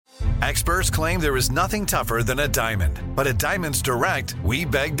Experts claim there is nothing tougher than a diamond. But at Diamonds Direct, we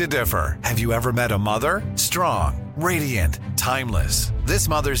beg to differ. Have you ever met a mother? Strong, radiant, timeless. This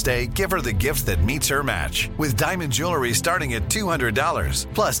Mother's Day, give her the gift that meets her match. With diamond jewelry starting at $200.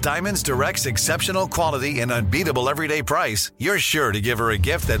 Plus Diamonds Direct's exceptional quality and unbeatable everyday price, you're sure to give her a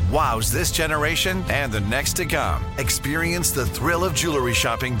gift that wows this generation and the next to come. Experience the thrill of jewelry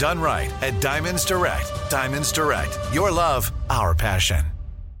shopping done right at Diamonds Direct. Diamonds Direct. Your love, our passion.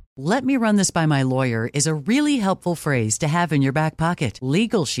 "Let me run this by my lawyer" is a really helpful phrase to have in your back pocket.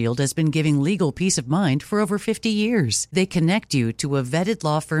 Legal Shield has been giving legal peace of mind for over 50 years. They connect you to a vetted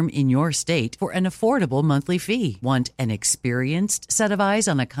law firm in your state for an affordable monthly fee. Want an experienced set of eyes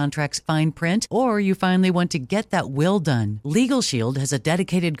on a contract's fine print? Or you finally want to get that will done? Legal Shield has a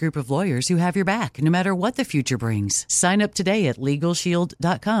dedicated group of lawyers who have your back, no matter what the future brings. Sign up today at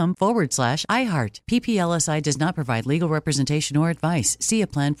LegalShield.com/iHeart. PPLSI does not provide legal representation or advice. See a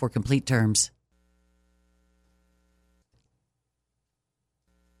plan for complete terms.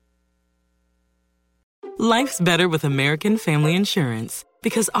 Life's better with American Family Insurance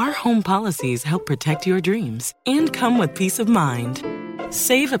because our home policies help protect your dreams and come with peace of mind.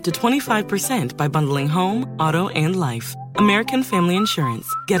 Save up to 25% by bundling home, auto, and life. American Family Insurance.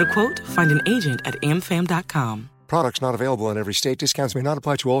 Get a quote, find an agent at amfam.com. Products not available in every state. Discounts may not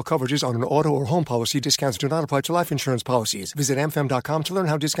apply to all coverages on an auto or home policy. Discounts do not apply to life insurance policies. Visit amfam.com to learn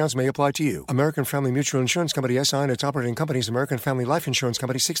how discounts may apply to you. American Family Mutual Insurance Company, SI, and its operating companies, American Family Life Insurance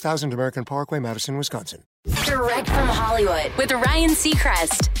Company, 6000 American Parkway, Madison, Wisconsin. Direct from Hollywood with Ryan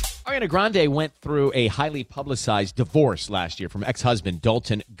Seacrest. Ariana Grande went through a highly publicized divorce last year from ex-husband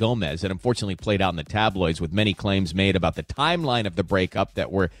Dalton Gomez that unfortunately played out in the tabloids with many claims made about the timeline of the breakup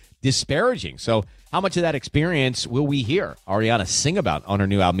that were disparaging. So how much of that experience will we hear Ariana sing about on her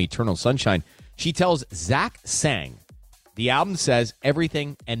new album, Eternal Sunshine? She tells Zach Sang the album says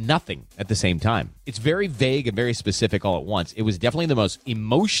everything and nothing at the same time. It's very vague and very specific all at once. It was definitely the most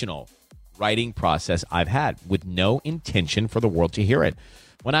emotional writing process I've had with no intention for the world to hear it.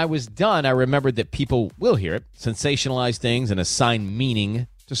 When I was done, I remembered that people will hear it, sensationalize things, and assign meaning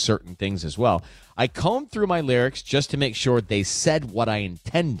to certain things as well. I combed through my lyrics just to make sure they said what I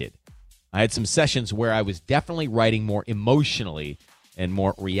intended. I had some sessions where I was definitely writing more emotionally and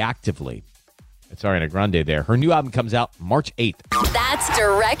more reactively. That's Ariana Grande there. Her new album comes out March 8th. That's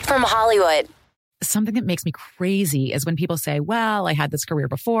direct from Hollywood. Something that makes me crazy is when people say, well, I had this career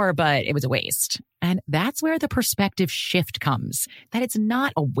before, but it was a waste. And that's where the perspective shift comes, that it's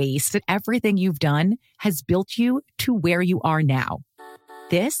not a waste, that everything you've done has built you to where you are now.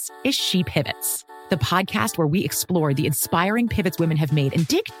 This is She Pivots, the podcast where we explore the inspiring pivots women have made and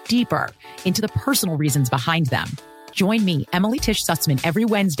dig deeper into the personal reasons behind them. Join me, Emily Tish Sussman, every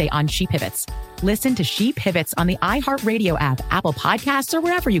Wednesday on She Pivots. Listen to She Pivots on the iHeartRadio app, Apple Podcasts, or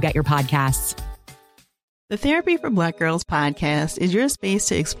wherever you get your podcasts. The Therapy for Black Girls podcast is your space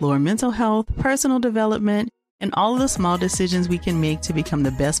to explore mental health, personal development, and all of the small decisions we can make to become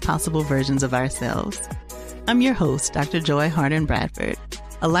the best possible versions of ourselves. I'm your host, Dr. Joy Harden Bradford,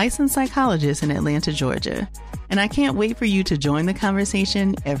 a licensed psychologist in Atlanta, Georgia, and I can't wait for you to join the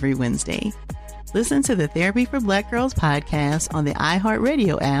conversation every Wednesday. Listen to the Therapy for Black Girls podcast on the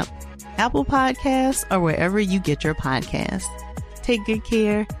iHeartRadio app, Apple Podcasts, or wherever you get your podcasts. Take good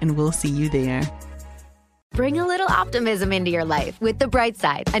care, and we'll see you there. Bring a little optimism into your life with The Bright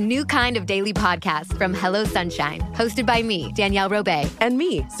Side, a new kind of daily podcast from Hello Sunshine, hosted by me, Danielle Robay. And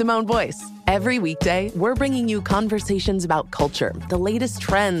me, Simone Boyce. Every weekday, we're bringing you conversations about culture, the latest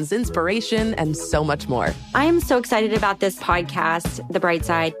trends, inspiration, and so much more. I am so excited about this podcast, The Bright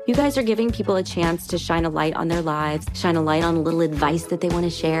Side. You guys are giving people a chance to shine a light on their lives, shine a light on a little advice that they want to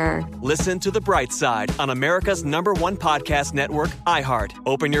share. Listen to The Bright Side on America's #1 podcast network, iHeart.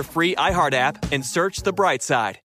 Open your free iHeart app and search The Bright Side.